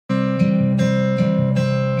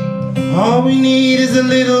All we need is a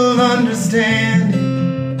little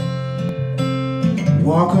understanding.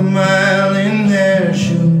 Walk a mile in their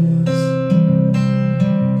shoes.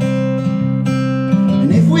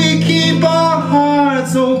 And if we keep our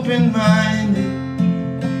hearts open-minded,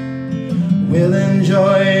 we'll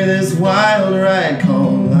enjoy this wild ride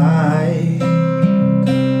called life.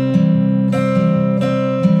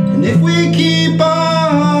 And if we keep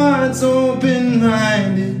our hearts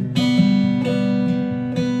open-minded,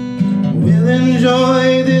 we'll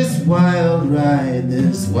enjoy this wild ride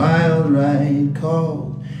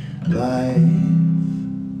called life.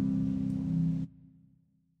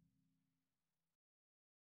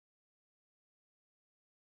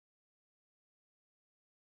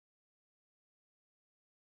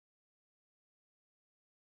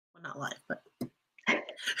 Well, not live, but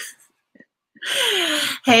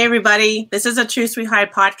hey everybody, this is a True Sweet High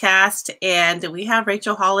podcast, and we have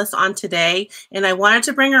Rachel Hollis on today, and I wanted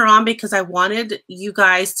to bring her on because I wanted you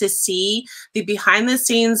guys to see the behind the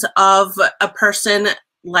scenes of a person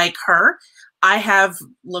like her. I have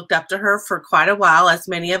looked up to her for quite a while, as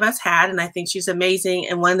many of us had, and I think she's amazing,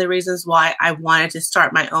 and one of the reasons why I wanted to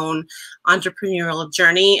start my own entrepreneurial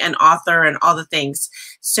journey and author and all the things.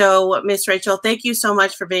 So Miss Rachel, thank you so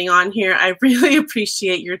much for being on here. I really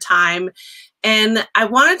appreciate your time. And I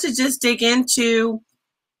wanted to just dig into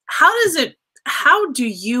how do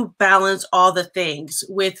you balance all the things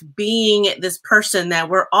with being this person that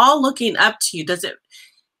we're all looking up to you?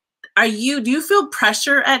 Do you feel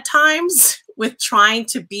pressure at times with trying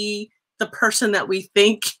to be the person that we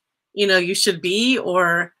think, you should be?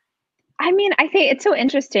 Or I mean, I think it's so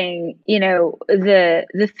interesting,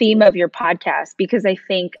 the theme of your podcast, because I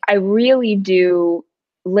think I really do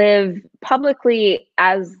live publicly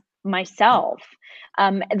as myself,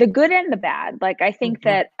 the good and the bad. Like, I think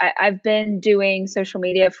that I've been doing social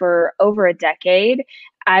media for over a decade.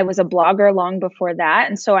 I was a blogger long before that.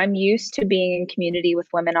 And so I'm used to being in community with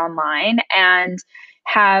women online and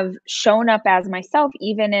have shown up as myself,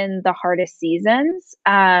 even in the hardest seasons.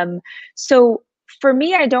 So for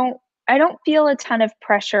me, I don't feel a ton of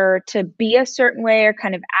pressure to be a certain way or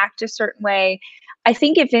kind of act a certain way. I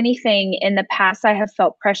think if anything, in the past, I have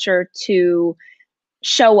felt pressure to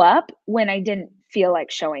show up when I didn't feel like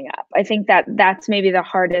showing up. I think that that's maybe the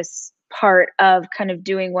hardest part of kind of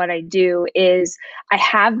doing what I do. Is I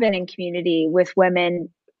have been in community with women,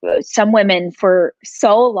 some women, for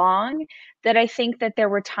so long that I think that there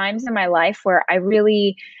were times in my life where I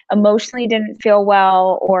really emotionally didn't feel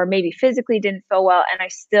well, or maybe physically didn't feel well. And I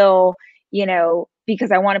still,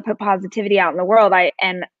 because I want to put positivity out in the world, I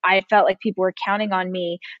felt like people were counting on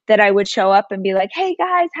me, that I would show up and be like, hey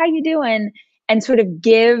guys, how you doing? And sort of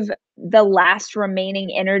give the last remaining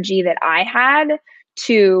energy that I had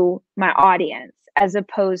to my audience, as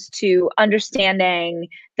opposed to understanding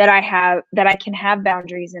that I can have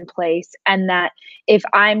boundaries in place, and that if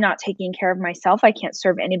I'm not taking care of myself, I can't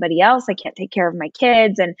serve anybody else. I can't take care of my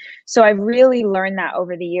kids. And so I've really learned that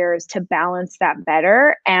over the years, to balance that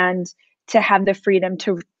better and to have the freedom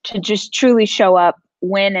to just truly show up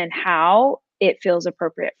when and how it feels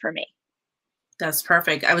appropriate for me. That's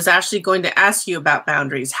perfect. I was actually going to ask you about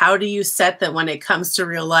boundaries. How do you set them when it comes to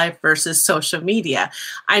real life versus social media?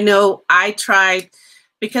 I know I tried,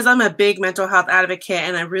 because I'm a big mental health advocate,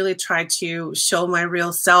 and I really try to show my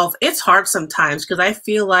real self. It's hard sometimes because I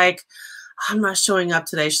feel like I'm not showing up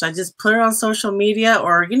today. Should I just put it on social media?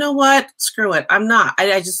 Or you know what? Screw it. I'm not.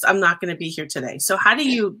 I'm not going to be here today. So how do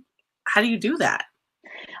you do that?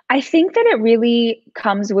 I think that it really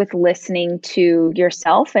comes with listening to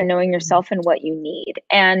yourself and knowing yourself and what you need.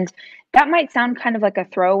 And that might sound kind of like a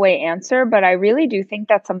throwaway answer, but I really do think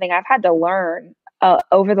that's something I've had to learn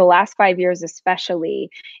over the last 5 years, especially,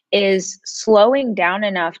 is slowing down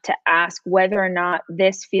enough to ask whether or not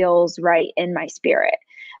this feels right in my spirit.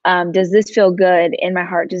 Does this feel good in my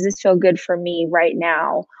heart? Does this feel good for me right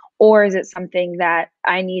now? Or is it something that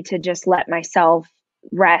I need to just let myself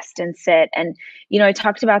rest and sit? And, I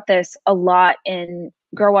talked about this a lot in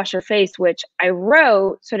Girl Wash Your Face, which I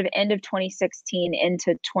wrote sort of end of 2016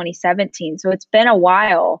 into 2017. So it's been a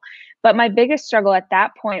while, but my biggest struggle at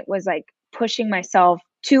that point was like pushing myself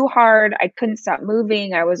too hard. I couldn't stop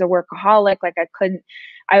moving. I was a workaholic. Like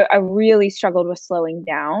I really struggled with slowing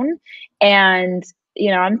down. And,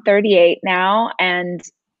 I'm 38 now and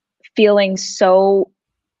feeling so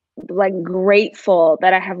grateful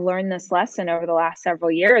that I have learned this lesson over the last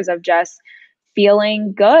several years of just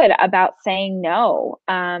feeling good about saying no.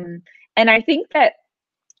 And I think that,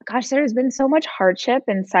 gosh, there's been so much hardship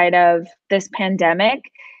inside of this pandemic,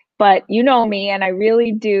 but you know me, and I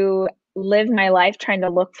really do live my life trying to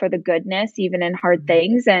look for the goodness, even in hard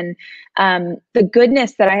things. And the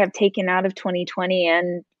goodness that I have taken out of 2020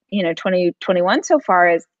 and, 2021 so far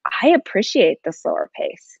is I appreciate the slower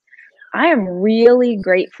pace. I am really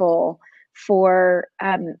grateful for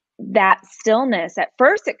that stillness. At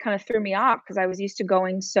first, it kind of threw me off because I was used to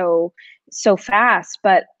going so fast.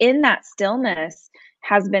 But in that stillness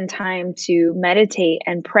has been time to meditate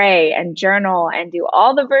and pray and journal and do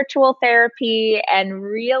all the virtual therapy and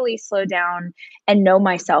really slow down and know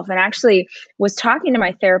myself. And actually was talking to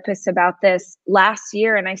my therapist about this last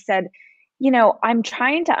year. And I said, I'm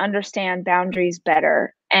trying to understand boundaries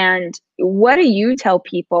better. And what do you tell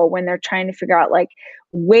people when they're trying to figure out like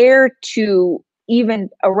where to even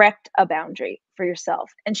erect a boundary for yourself?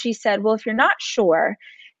 And she said, well, if you're not sure,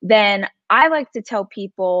 then I like to tell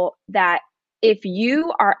people that if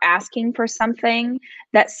you are asking for something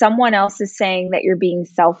that someone else is saying that you're being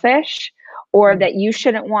selfish or that you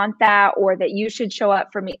shouldn't want that or that you should show up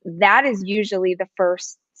for me, that is usually the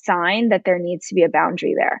first sign that there needs to be a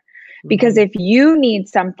boundary there. Because if you need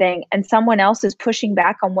something and someone else is pushing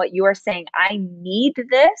back on what you are saying, I need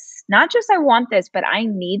this, not just I want this, but I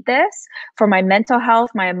need this for my mental health,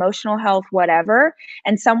 my emotional health, whatever.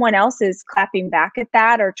 And someone else is clapping back at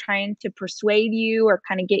that or trying to persuade you or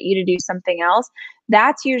kind of get you to do something else.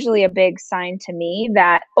 That's usually a big sign to me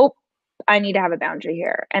that, oh, I need to have a boundary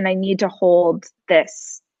here and I need to hold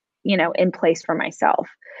this, in place for myself.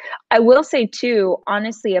 I will say too,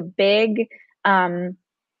 honestly, a big,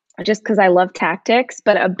 just because I love tactics,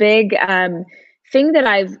 but a big thing that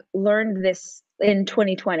I've learned this in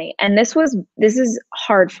 2020, and this is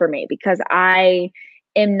hard for me because I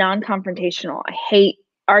am non-confrontational. I hate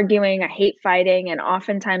arguing, I hate fighting, and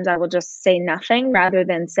oftentimes I will just say nothing rather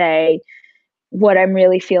than say what I'm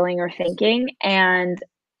really feeling or thinking. And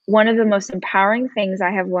one of the most empowering things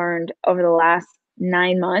I have learned over the last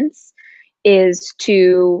 9 months is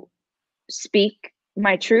to speak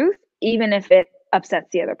my truth, even if it upsets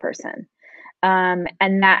the other person. And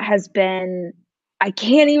that has been, I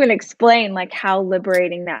can't even explain like how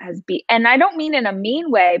liberating that has been. And I don't mean in a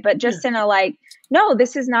mean way, but just in a like, no,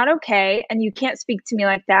 this is not okay. And you can't speak to me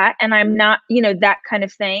like that. And I'm not, that kind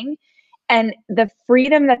of thing. And the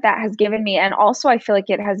freedom that has given me. And also I feel like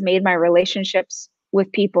it has made my relationships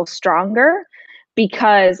with people stronger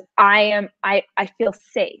because I feel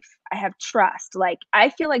safe. I have trust. Like I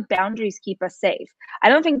feel like boundaries keep us safe. I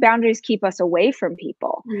don't think boundaries keep us away from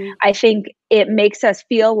people. I think it makes us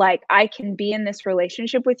feel like I can be in this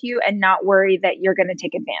relationship with you and not worry that you're going to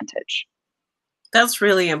take advantage. That's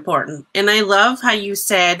really important. And I love how you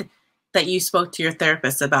said that you spoke to your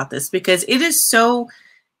therapist about this because it is so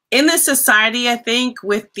in this society, I think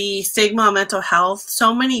with the stigma of mental health,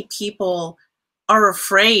 so many people are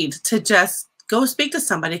afraid to just go speak to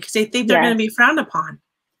somebody because they think they're going to be frowned upon.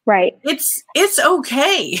 Right. It's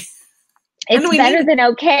okay. It's better than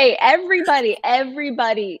okay. Everybody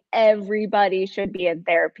should be in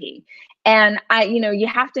therapy. And you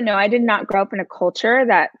have to know, I did not grow up in a culture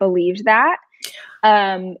that believed that.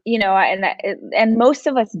 And most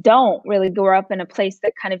of us don't really grow up in a place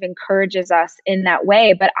that kind of encourages us in that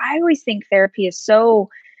way. But I always think therapy is so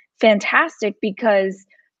fantastic because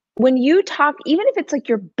when you talk, even if it's like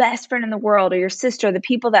your best friend in the world or your sister, the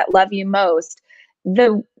people that love you most,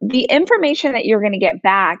 the information that you're going to get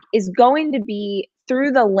back is going to be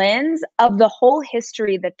through the lens of the whole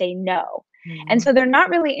history that they know. And so they're not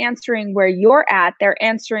really answering where you're at, they're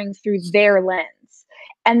answering through their lens.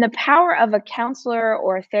 And the power of a counselor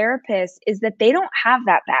or a therapist is that they don't have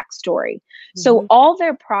that backstory. So all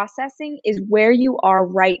they're processing is where you are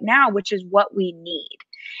right now, which is what we need.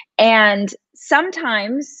 And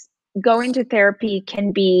sometimes going to therapy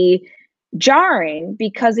can be jarring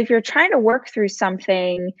because if you're trying to work through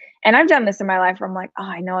something, and I've done this in my life where I'm like, oh,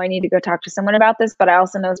 I know I need to go talk to someone about this, but I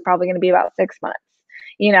also know it's probably going to be about 6 months,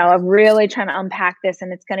 of really trying to unpack this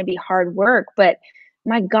and it's going to be hard work. But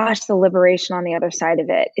my gosh, the liberation on the other side of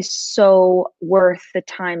it is so worth the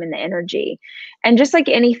time and the energy. And just like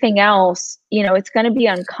anything else, it's going to be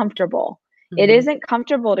uncomfortable. It isn't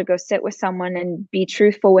comfortable to go sit with someone and be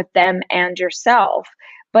truthful with them and yourself,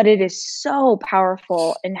 but it is so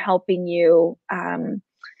powerful in helping you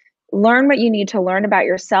learn what you need to learn about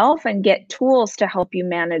yourself and get tools to help you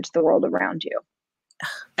manage the world around you.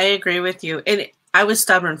 I agree with you. And I was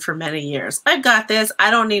stubborn for many years. I've got this.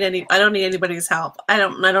 I don't need anybody's help. I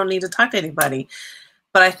don't need to talk to anybody.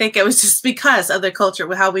 But I think it was just because of the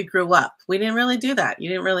culture, how we grew up. We didn't really do that. You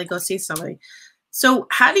didn't really go see somebody. So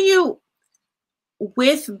how do you,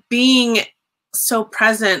 with being so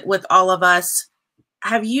present with all of us,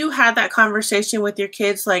 have you had that conversation with your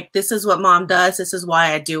kids? Like, this is what mom does. This is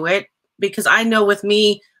why I do it. Because I know with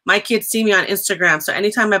me, my kids see me on Instagram. So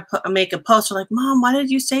anytime I make a post, they're like, Mom, why did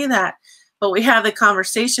you say that? But we have the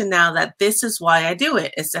conversation now that this is why I do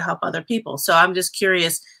it, is to help other people. So I'm just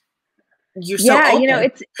curious. You're so open. You know,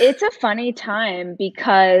 it's a funny time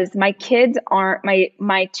because my kids aren't,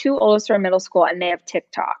 my two oldest are in middle school and they have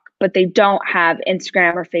TikTok, but they don't have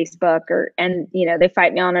Instagram or Facebook and, you know, they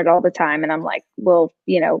fight me on it all the time. And I'm like, well,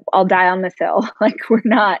 you know, I'll die on this hill. Like, we're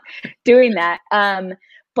not doing that.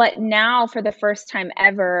 But now for the first time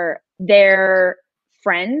ever, their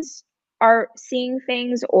friends are seeing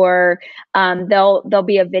things, or there'll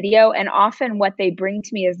be a video, and often what they bring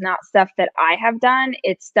to me is not stuff that I have done,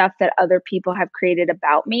 it's stuff that other people have created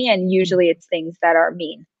about me, and usually it's things that are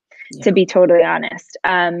mean, to be totally honest.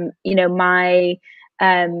 You know, my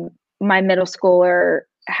middle schooler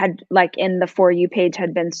had, like, in the For You page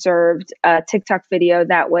had been served a TikTok video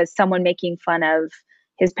that was someone making fun of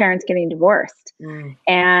his parents getting divorced.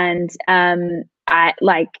 And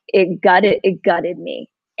it gutted me.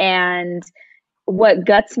 And what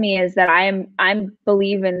guts me is that I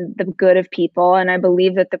believe in the good of people, and I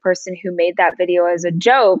believe that the person who made that video as a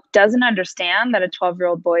joke doesn't understand that a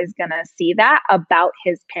 12-year-old boy is gonna see that about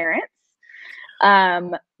his parents.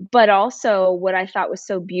 But also what I thought was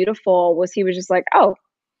so beautiful was he was just like, oh,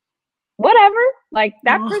 whatever, like,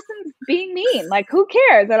 that person's being mean, like, who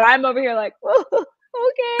cares? And I'm over here like,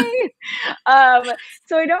 okay.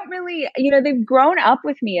 So I don't really, you know, they've grown up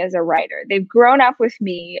with me as a writer. They've grown up with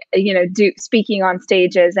me, you know, speaking on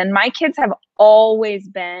stages, and my kids have always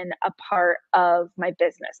been a part of my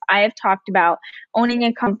business. I have talked about owning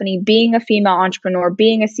a company, being a female entrepreneur,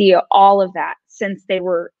 being a CEO, all of that since they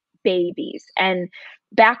were babies. And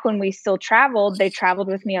back when we still traveled, they traveled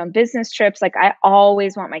with me on business trips. Like, I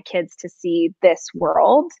always want my kids to see this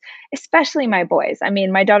world, especially my boys. I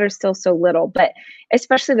mean, my daughter's still so little, but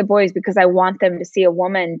especially the boys, because I want them to see a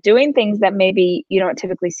woman doing things that maybe you don't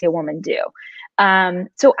typically see a woman do.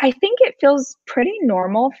 So I think it feels pretty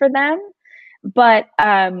normal for them. But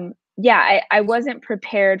I wasn't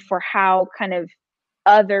prepared for how kind of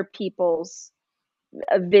other people's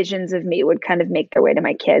visions of me would kind of make their way to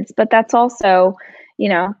my kids. But that's also, you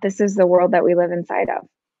know, this is the world that we live inside of.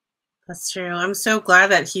 That's true. I'm so glad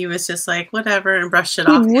that he was just like, whatever, and brushed it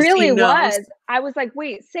off. He really was. I was like,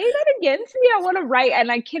 wait, say that again to me. I want to write.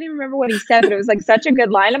 And I can't even remember what he said, but it was like such a good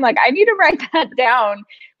line. I'm like, I need to write that down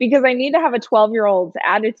because I need to have a 12-year-old's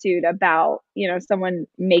attitude about, you know, someone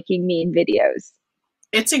making mean videos.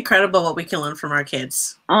 It's incredible what we can learn from our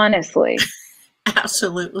kids. Honestly.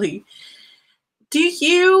 Absolutely. Do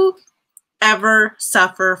you ever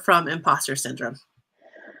suffer from imposter syndrome?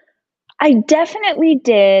 I definitely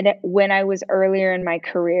did when I was earlier in my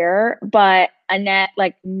career, but Annette,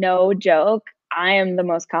 like, no joke, I am the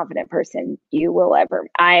most confident person you will ever.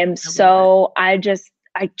 I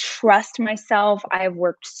trust myself. I have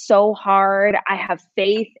worked so hard. I have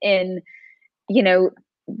faith in, you know,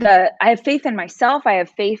 I have faith in myself. I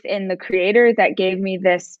have faith in the creator that gave me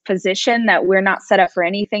this position, that we're not set up for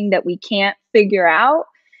anything that we can't figure out.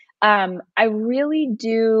 I really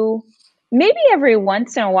do. Maybe every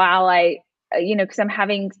once in a while, you know, because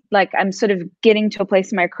I'm sort of getting to a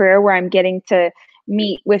place in my career where I'm getting to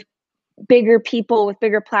meet with bigger people with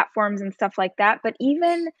bigger platforms and stuff like that. But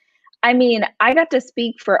even, I mean, I got to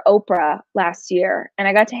speak for Oprah last year, and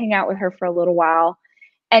I got to hang out with her for a little while.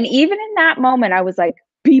 And even in that moment, I was like,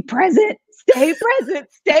 be present,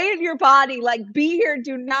 stay in your body, like, be here,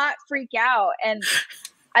 do not freak out. And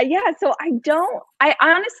so I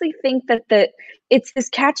honestly think that it's this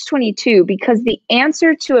catch-22, because the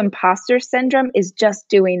answer to imposter syndrome is just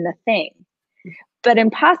doing the thing. But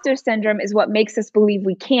imposter syndrome is what makes us believe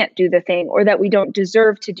we can't do the thing, or that we don't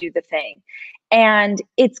deserve to do the thing. And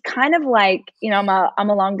it's kind of like, you know, I'm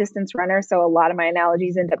a long distance runner, so a lot of my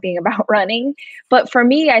analogies end up being about running. But for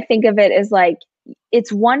me, I think of it as like,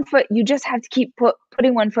 it's one foot, you just have to keep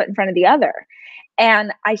putting one foot in front of the other.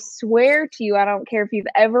 And I swear to you, I don't care if you've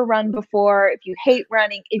ever run before, if you hate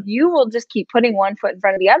running, if you will just keep putting one foot in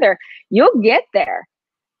front of the other, you'll get there.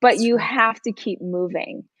 But you have to keep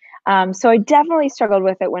moving. So I definitely struggled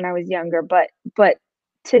with it when I was younger, but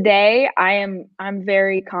today I'm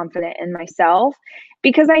very confident in myself,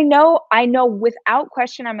 because I know without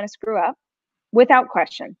question I'm going to screw up, without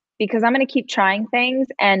question, because I'm going to keep trying things.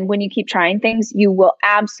 And when you keep trying things, you will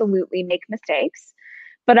absolutely make mistakes.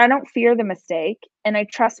 But I don't fear the mistake, and I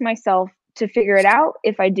trust myself to figure it out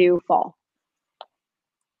if I do fall.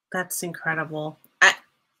 That's incredible.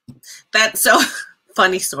 That's so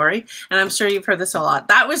funny story. And I'm sure you've heard this a lot.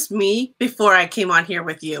 That was me before I came on here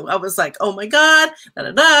with you. I was like, oh my God, da,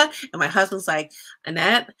 da, da. And my husband's like,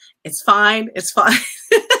 Annette, it's fine. It's fine.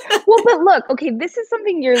 Well, but look, okay, this is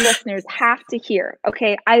something your listeners have to hear.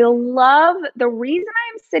 Okay. I love the reason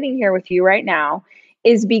I'm sitting here with you right now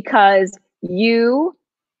is because you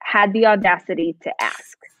had the audacity to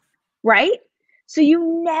ask, right? So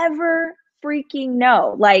you never freaking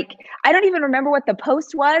know. Like, I don't even remember what the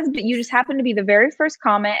post was, but you just happened to be the very first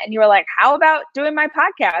comment and you were like, how about doing my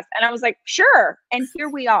podcast? And I was like, sure. And here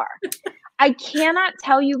we are. I cannot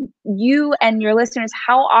tell you and your listeners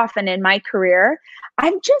how often in my career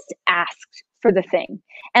I've just asked for the thing.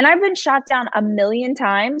 And I've been shot down a million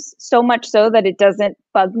times, so much so that it doesn't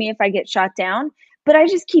bug me if I get shot down. But I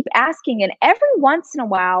just keep asking. And every once in a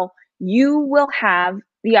while, you will have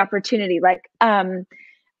the opportunity. Like, for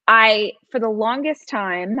the longest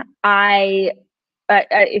time,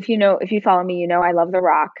 if you follow me, I love The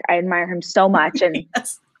Rock. I admire him so much. And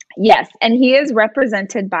Yes. yes. And he is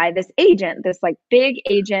represented by this agent, this like big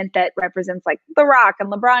agent that represents like The Rock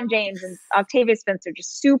and LeBron James and Octavia Spencer,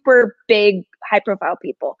 just super big, high profile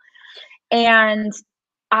people. And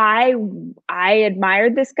I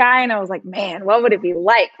admired this guy and I was like, man, what would it be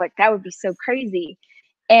like? Like, that would be so crazy.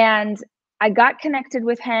 And I got connected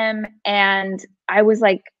with him and I was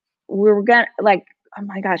like, we were gonna like, oh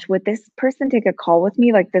my gosh, would this person take a call with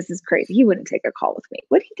me? Like, this is crazy. He wouldn't take a call with me.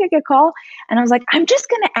 Would he take a call? And I was like, I'm just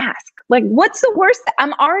going to ask. Like, what's the worst?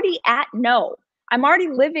 I'm already at no. I'm already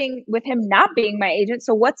living with him not being my agent.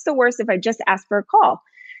 So what's the worst if I just ask for a call?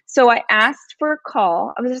 So I asked for a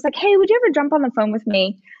call. I was just like, hey, would you ever jump on the phone with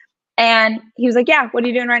me? And he was like, yeah, what are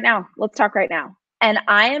you doing right now? Let's talk right now. And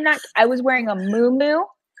I was wearing a muumuu.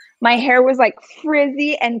 My hair was like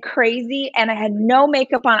frizzy and crazy and I had no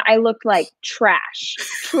makeup on. I looked like trash.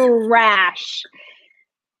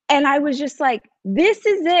 And I was just like, this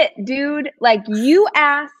is it, dude. Like, you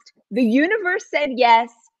asked, the universe said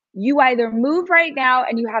yes. You either move right now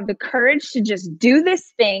and you have the courage to just do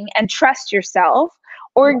this thing and trust yourself,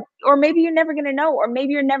 or maybe you're never going to know, or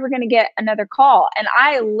maybe you're never going to get another call. And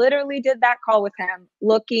I literally did that call with him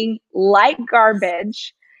looking like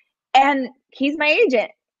garbage. And he's my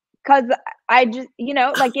agent. Cause I just,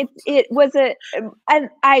 like it was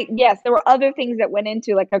yes, there were other things that went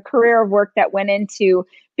into, like a career of work that went into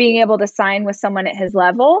being able to sign with someone at his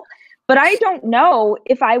level. But I don't know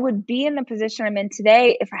if I would be in the position I'm in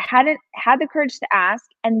today if I hadn't had the courage to ask.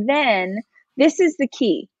 And then this is the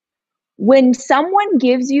key. When someone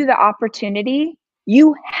gives you the opportunity,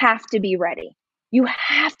 you have to be ready. You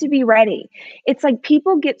have to be ready. It's like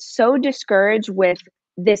people get so discouraged with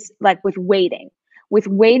this, like with waiting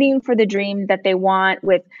for the dream that they want,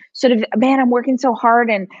 with sort of, man, I'm working so hard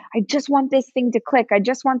and I just want this thing to click. I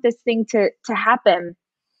just want this thing to happen.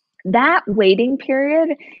 That waiting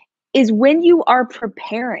period is when you are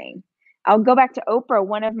preparing. I'll go back to Oprah.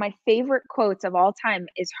 One of my favorite quotes of all time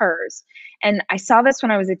is hers. And I saw this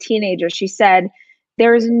when I was a teenager. She said,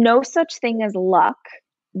 there is no such thing as luck.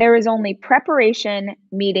 There is only preparation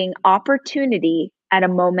meeting opportunity at a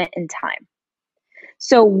moment in time.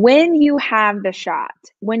 So when you have the shot,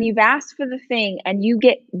 when you've asked for the thing and you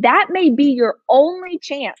get, that may be your only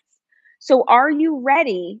chance. So are you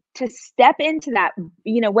ready to step into that?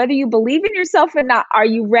 Whether you believe in yourself or not, are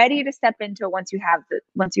you ready to step into it once you have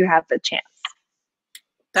the chance?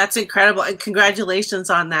 That's incredible. And congratulations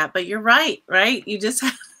on that. But you're right? You just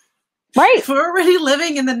right. We're already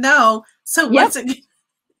living in the know. So what's it?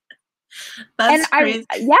 That's crazy.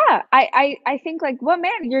 I think like, well,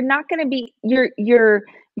 man, you're not going to be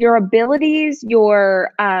your abilities,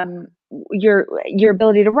 your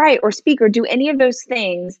ability to write or speak or do any of those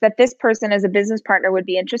things that this person as a business partner would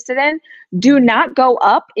be interested in do not go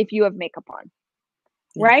up if you have makeup on.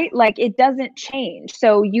 Yeah. Right? Like, it doesn't change.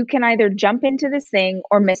 So you can either jump into this thing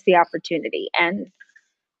or miss the opportunity. And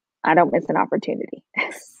I don't miss an opportunity.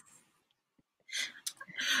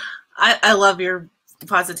 I love your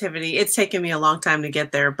positivity. It's taken me a long time to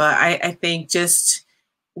get there, but I think just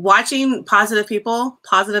watching positive people,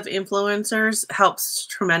 positive influencers helps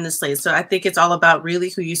tremendously. So I think it's all about really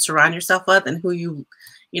who you surround yourself with and who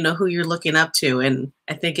who you're looking up to. And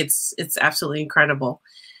I think it's absolutely incredible.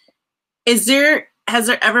 Has there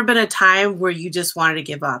ever been a time where you just wanted to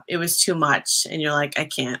give up? It was too much and you're like, I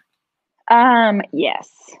can't. Yes.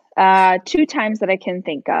 2 times that I can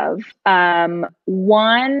think of.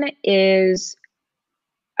 One is,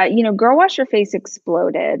 Girl Wash Your Face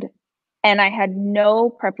exploded and I had no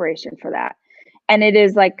preparation for that. And it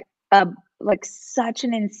is like such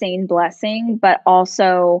an insane blessing, but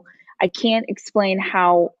also I can't explain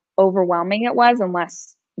how overwhelming it was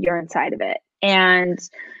unless you're inside of it. And,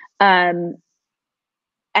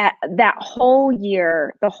 at that whole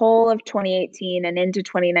year, the whole of 2018 and into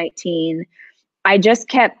 2019, I just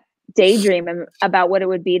kept daydreaming about what it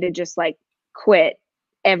would be to just like quit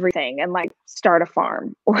everything and like start a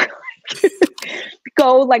farm or like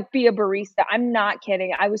go like be a barista. I'm not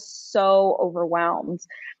kidding. I was so overwhelmed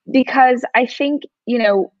because I think, you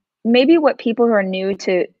know, maybe what people who are new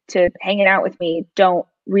to hanging out with me don't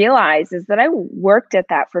realize is that I worked at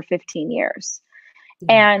that for 15 years.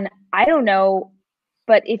 And I don't know,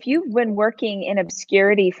 but if you've been working in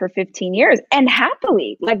obscurity for 15 years and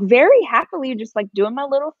happily, like very happily, just like doing my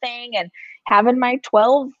little thing and having my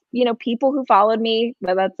 12, you know, people who followed me,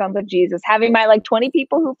 well, that sounds like Jesus, having my like 20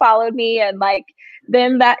 people who followed me and like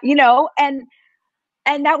then that, you know, and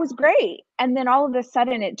that was great. And then all of a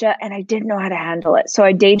sudden and I didn't know how to handle it. So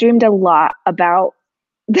I daydreamed a lot about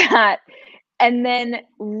that. And then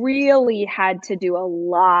really had to do a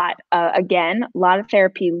lot, again, a lot of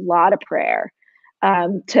therapy, a lot of prayer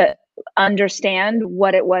to understand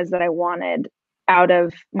what it was that I wanted out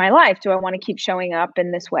of my life. Do I want to keep showing up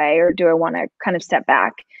in this way or do I want to kind of step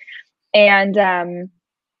back? And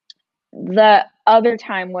the other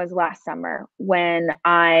time was last summer when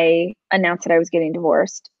I announced that I was getting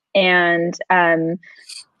divorced. And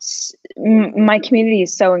my community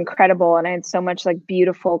is so incredible and I had so much like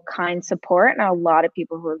beautiful, kind support and a lot of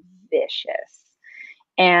people who were vicious.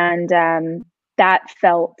 And that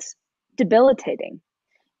felt debilitating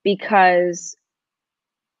because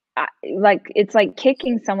it's like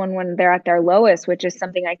kicking someone when they're at their lowest, which is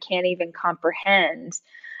something I can't even comprehend.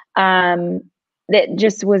 That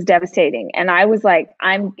just was devastating. And I was like,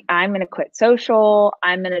 I'm going to quit social.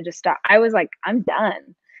 I'm going to just stop. I was like, I'm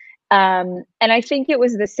done. And I think it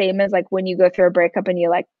was the same as like when you go through a breakup and you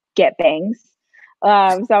like get bangs.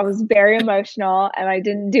 So I was very emotional and I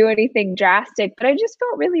didn't do anything drastic, but I just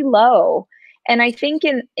felt really low. And I think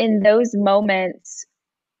in those moments,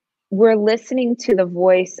 we're listening to the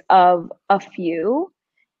voice of a few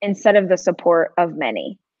instead of the support of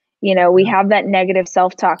many. You know, we have that negative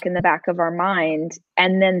self-talk in the back of our mind,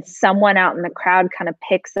 and then someone out in the crowd kind of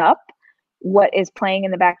picks up what is playing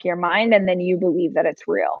in the back of your mind, and then you believe that it's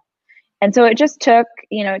real. And so it just took,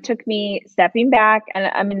 you know, it took me stepping back.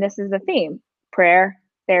 And I mean, this is the theme: prayer,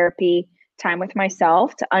 therapy, time with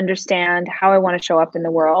myself to understand how I want to show up in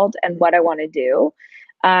the world and what I want to do.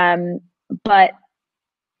 But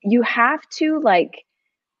you have to like,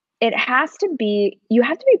 you have to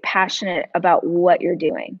be passionate about what you're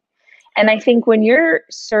doing. And I think when you're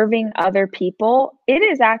serving other people, it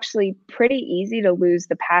is actually pretty easy to lose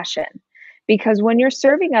the passion. Because when you're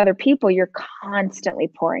serving other people, you're constantly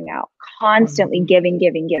pouring out, constantly giving.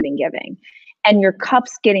 And your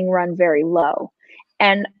cup's getting run very low.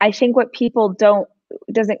 And I think what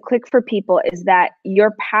doesn't click for people is that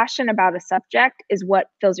your passion about a subject is what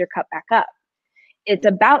fills your cup back up. It's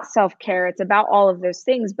about self-care. It's about all of those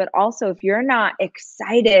things. But also if you're not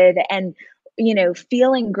excited and, you know,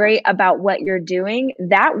 feeling great about what you're doing,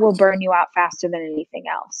 that will burn you out faster than anything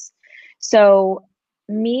else. So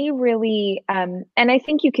me really, and I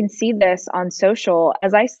think you can see this on social,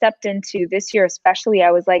 as I stepped into this year, especially,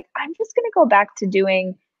 I was like, I'm just going to go back to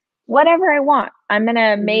doing whatever I want. I'm going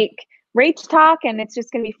to make Rach talk and it's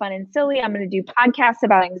just going to be fun and silly. I'm going to do podcasts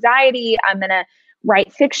about anxiety. I'm going to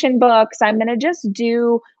write fiction books. I'm going to just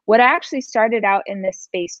do what I actually started out in this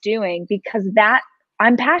space doing because that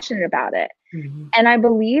I'm passionate about it. Mm-hmm. And I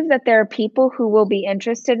believe that there are people who will be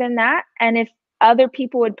interested in that. And if other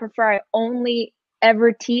people would prefer I only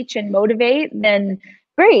ever teach and motivate, then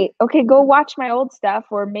great. Okay, go watch my old stuff,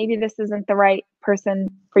 or maybe this isn't the right person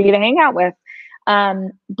for you to hang out with.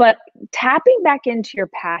 But tapping back into your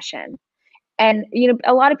passion, and you know,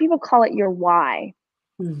 a lot of people call it your why.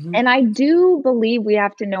 Mm-hmm. And I do believe we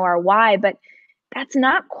have to know our why, but that's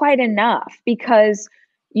not quite enough, because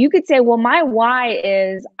you could say, well, my why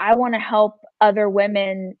is I want to help other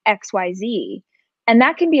women XYZ. And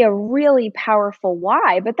that can be a really powerful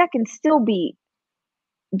why, but that can still be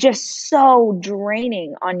just so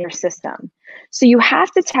draining on your system. So you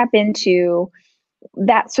have to tap into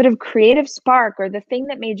that sort of creative spark or the thing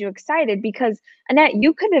that made you excited, because Annette,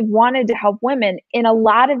 you could have wanted to help women in a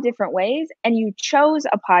lot of different ways. And you chose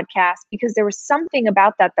a podcast because there was something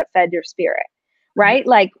about that fed your spirit, right?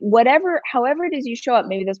 Like however it is you show up,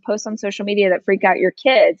 maybe those posts on social media that freak out your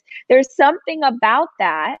kids, there's something about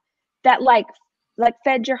that like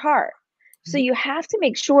fed your heart. So you have to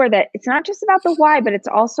make sure that it's not just about the why, but it's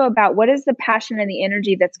also about what is the passion and the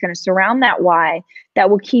energy that's going to surround that why that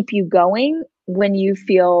will keep you going when you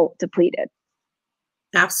feel depleted.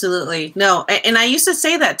 Absolutely. No. And I used to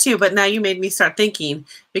say that too, but now you made me start thinking,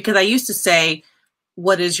 because I used to say,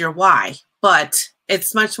 what is your why? But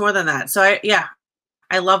it's much more than that. So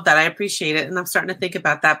I love that. I appreciate it. And I'm starting to think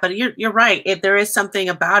about that, but you're right. If there is something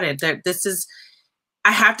about it that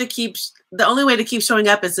I have to keep the only way to keep showing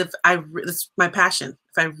up is if it's my passion.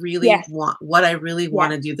 If I really want what I really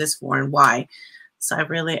want to do this for and why. So I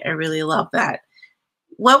really love that.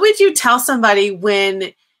 What would you tell somebody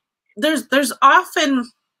when there's often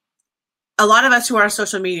a lot of us who are on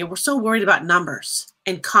social media, we're so worried about numbers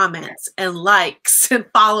and comments and likes and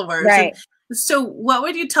followers. Right. And so what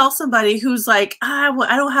would you tell somebody who's like, I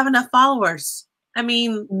don't have enough followers? I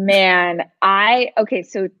mean, man,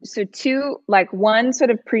 so two, like one sort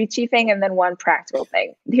of preachy thing and then one practical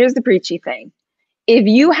thing. Here's the preachy thing. If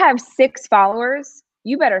you have 6 followers,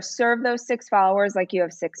 you better serve those 6 followers like you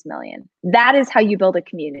have 6 million. That is how you build a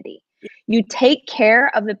community. You take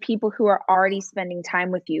care of the people who are already spending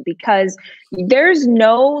time with you, because there's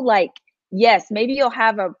no like, yes, maybe you'll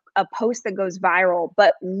have a post that goes viral,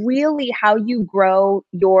 but really how you grow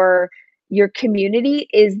your community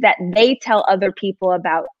is that they tell other people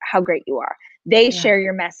about how great you are. They share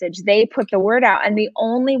your message. They put the word out. And the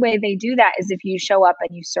only way they do that is if you show up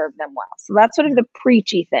and you serve them well. So that's sort of the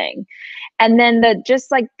preachy thing. And then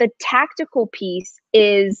the tactical piece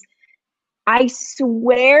is, I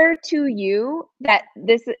swear to you that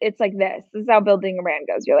it's like this. This is how building a brand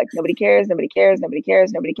goes. You're like, nobody cares, nobody cares, nobody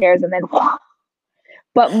cares, nobody cares. And then,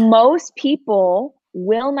 but most people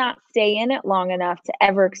will not stay in it long enough to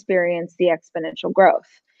ever experience the exponential growth.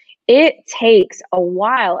 It takes a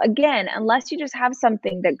while, again, unless you just have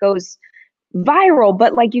something that goes viral,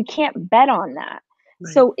 but like you can't bet on that.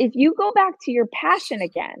 Right. So if you go back to your passion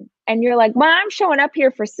again and you're like, well, I'm showing up here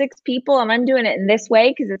for 6 people and I'm doing it in this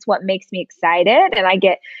way because it's what makes me excited and I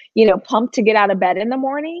get, pumped to get out of bed in the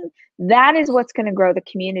morning, that is what's going to grow the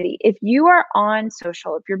community. If you are on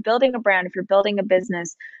social, if you're building a brand, if you're building a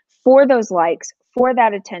business for those likes, for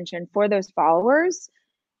that attention, for those followers,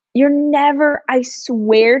 I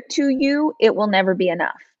swear to you, it will never be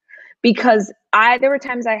enough. Because there were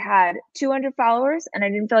times I had 200 followers and I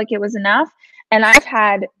didn't feel like it was enough. And I've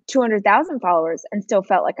had 200,000 followers and still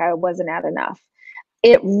felt like I wasn't at enough.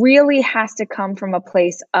 It really has to come from a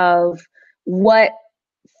place of what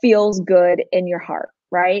feels good in your heart,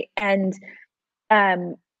 right? And,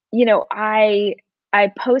 I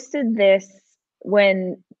posted this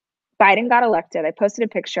when Biden got elected. I posted a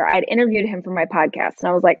picture. I'd interviewed him for my podcast. And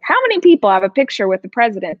I was like, how many people have a picture with the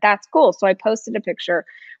president? That's cool. So I posted a picture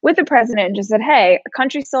with the president and just said, hey, our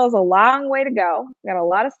country still has a long way to go. We got a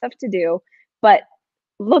lot of stuff to do. But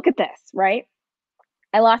look at this, right?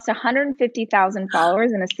 I lost 150,000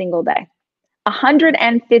 followers in a single day.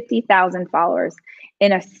 150,000 followers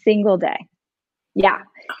in a single day. Yeah.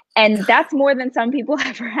 And that's more than some people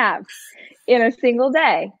ever have in a single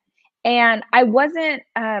day. And I wasn't,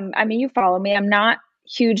 you follow me. I'm not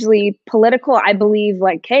hugely political. I believe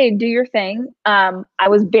like, hey, do your thing. I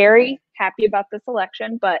was very happy about this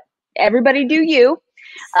election, but everybody do you.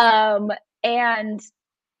 And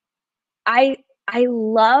I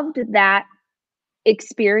loved that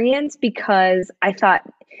experience because I thought,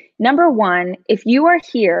 number one, if you are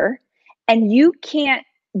here and you can't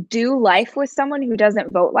do life with someone who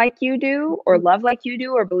doesn't vote like you do or love like you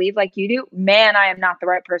do or believe like you do, man, I am not the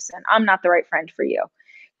right person. I'm not the right friend for you.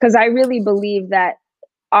 Because I really believe that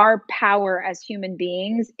our power as human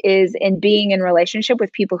beings is in being in relationship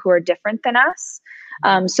with people who are different than us,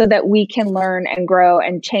 so that we can learn and grow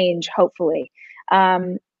and change, hopefully.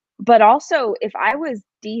 But also, if I was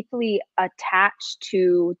deeply attached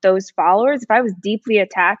to those followers, if I was deeply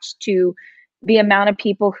attached to the amount of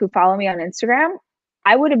people who follow me on Instagram,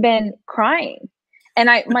 I would have been crying. And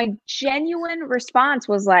my genuine response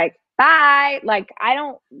was like, bye. Like,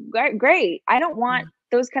 great. I don't want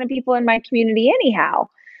those kind of people in my community anyhow.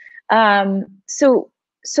 So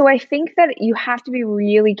I think that you have to be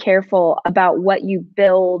really careful about what you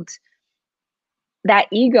build that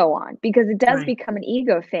ego on, because it does become an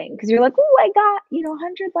ego thing. Because you're like, oh, I got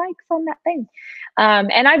 100 likes on that thing,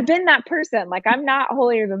 and I've been that person. Like, I'm not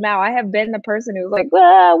holier than thou. I have been the person who's like,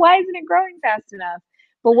 well, why isn't it growing fast enough?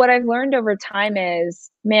 But what I've learned over time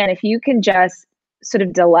is, man, if you can just sort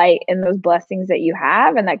of delight in those blessings that you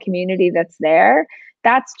have and that community that's there,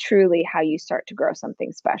 that's truly how you start to grow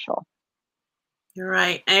something special. You're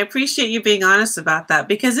right. I appreciate you being honest about that,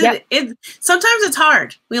 because it sometimes it's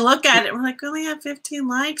hard. We look at it, we're like, we only have 15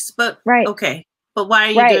 likes, but okay, but why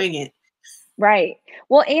are you doing it? Right.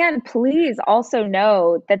 Well, and please also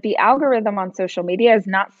know that the algorithm on social media is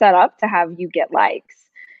not set up to have you get likes.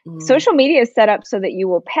 Social media is set up so that you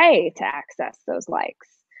will pay to access those likes.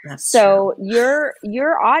 That's so true.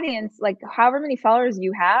 your audience, like however many followers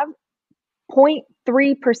you have,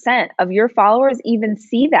 0.3% of your followers even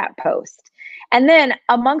see that post. And then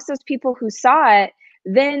amongst those people who saw it,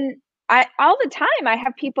 then all the time I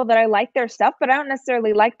have people that I like their stuff, but I don't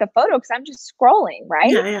necessarily like the photo because I'm just scrolling, right?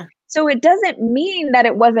 Yeah. So it doesn't mean that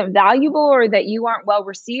it wasn't valuable or that you aren't well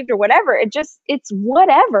received or whatever. It's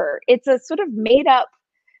whatever. It's a sort of made up,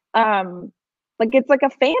 like it's like a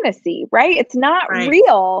fantasy, right? It's not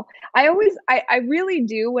real. I really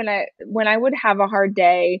do when I would have a hard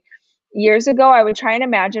day years ago, I would try and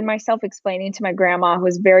imagine myself explaining to my grandma, who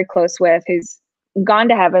was very close with, who's gone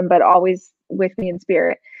to heaven, but always with me in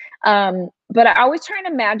spirit. But I always try and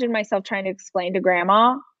imagine myself trying to explain to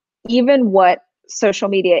grandma even what social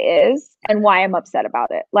media is and why I'm upset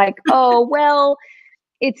about it. Like, oh, well,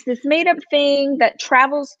 it's this made up thing that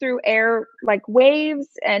travels through air like waves,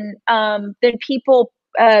 and then people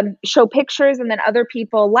show pictures and then other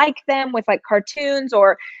people like them with like cartoons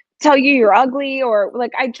or tell you you're ugly, or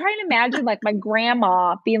like I try and imagine like my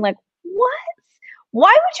grandma being like, what?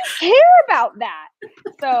 Why would you care about that?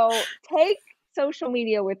 So take social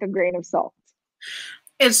media with a grain of salt.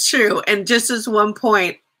 It's true. And just as one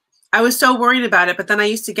point, I was so worried about it, but then I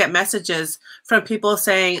used to get messages from people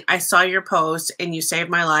saying, I saw your post and you saved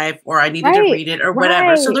my life, or I needed to read it, or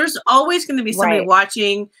whatever. So there's always going to be somebody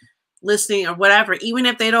watching, listening, or whatever, even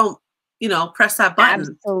if they don't, press that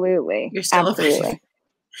button. Absolutely. You're still available.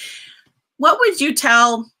 What would you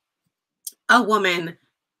tell a woman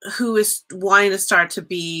who is wanting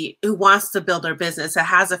to who wants to build her business, that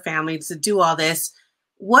has a family, to do all this?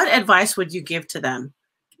 What advice would you give to them?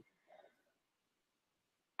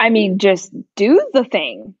 I mean, just do the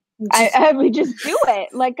thing. I would just do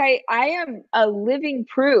it. Like I am a living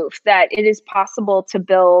proof that it is possible to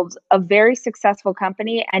build a very successful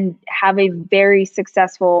company and have a very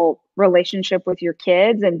successful relationship with your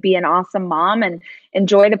kids and be an awesome mom and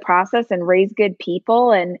enjoy the process and raise good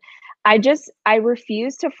people. And I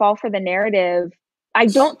refuse to fall for the narrative. I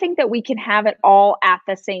don't think that we can have it all at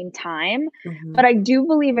the same time, but I do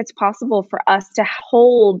believe it's possible for us to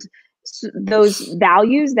hold those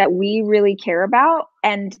values that we really care about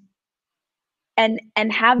and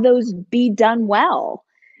have those be done well.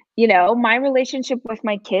 My relationship with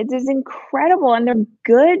my kids is incredible and they're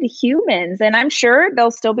good humans. And I'm sure there'll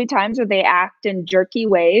still be times where they act in jerky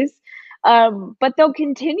ways, but they'll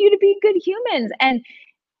continue to be good humans. And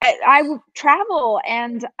I travel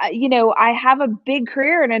and, I have a big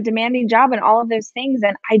career and a demanding job and all of those things.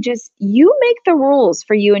 And you make the rules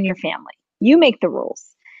for you and your family. You make the rules.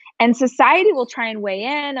 And society will try and weigh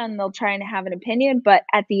in and they'll try and have an opinion. But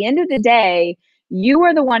at the end of the day, you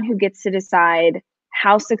are the one who gets to decide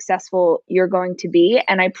how successful you're going to be.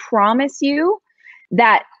 And I promise you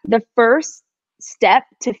that the first step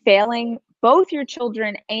to failing both your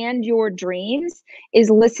children and your dreams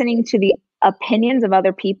is listening to the opinions of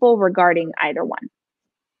other people regarding either one.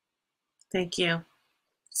 Thank you.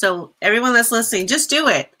 So everyone that's listening, just do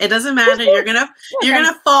it. It doesn't matter. You're gonna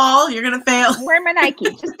fall. You're gonna fail. Wear my Nike.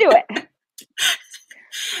 Just do it.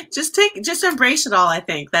 Just embrace it all. I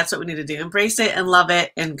think that's what we need to do. Embrace it and love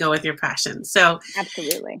it and go with your passion. So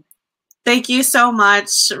absolutely. Thank you so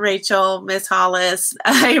much, Rachel, Miss Hollis.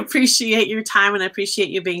 I appreciate your time and I appreciate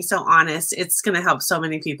you being so honest. It's going to help so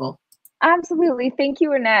many people. Absolutely. Thank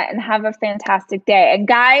you, Annette, and have a fantastic day. And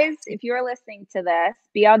guys, if you're listening to this,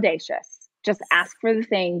 be audacious. Just ask for the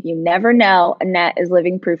thing. You never know. Annette is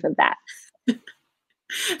living proof of that.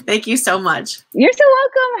 Thank you so much. You're so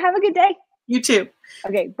welcome. Have a good day. You too.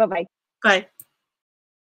 Okay. Bye-bye. Bye.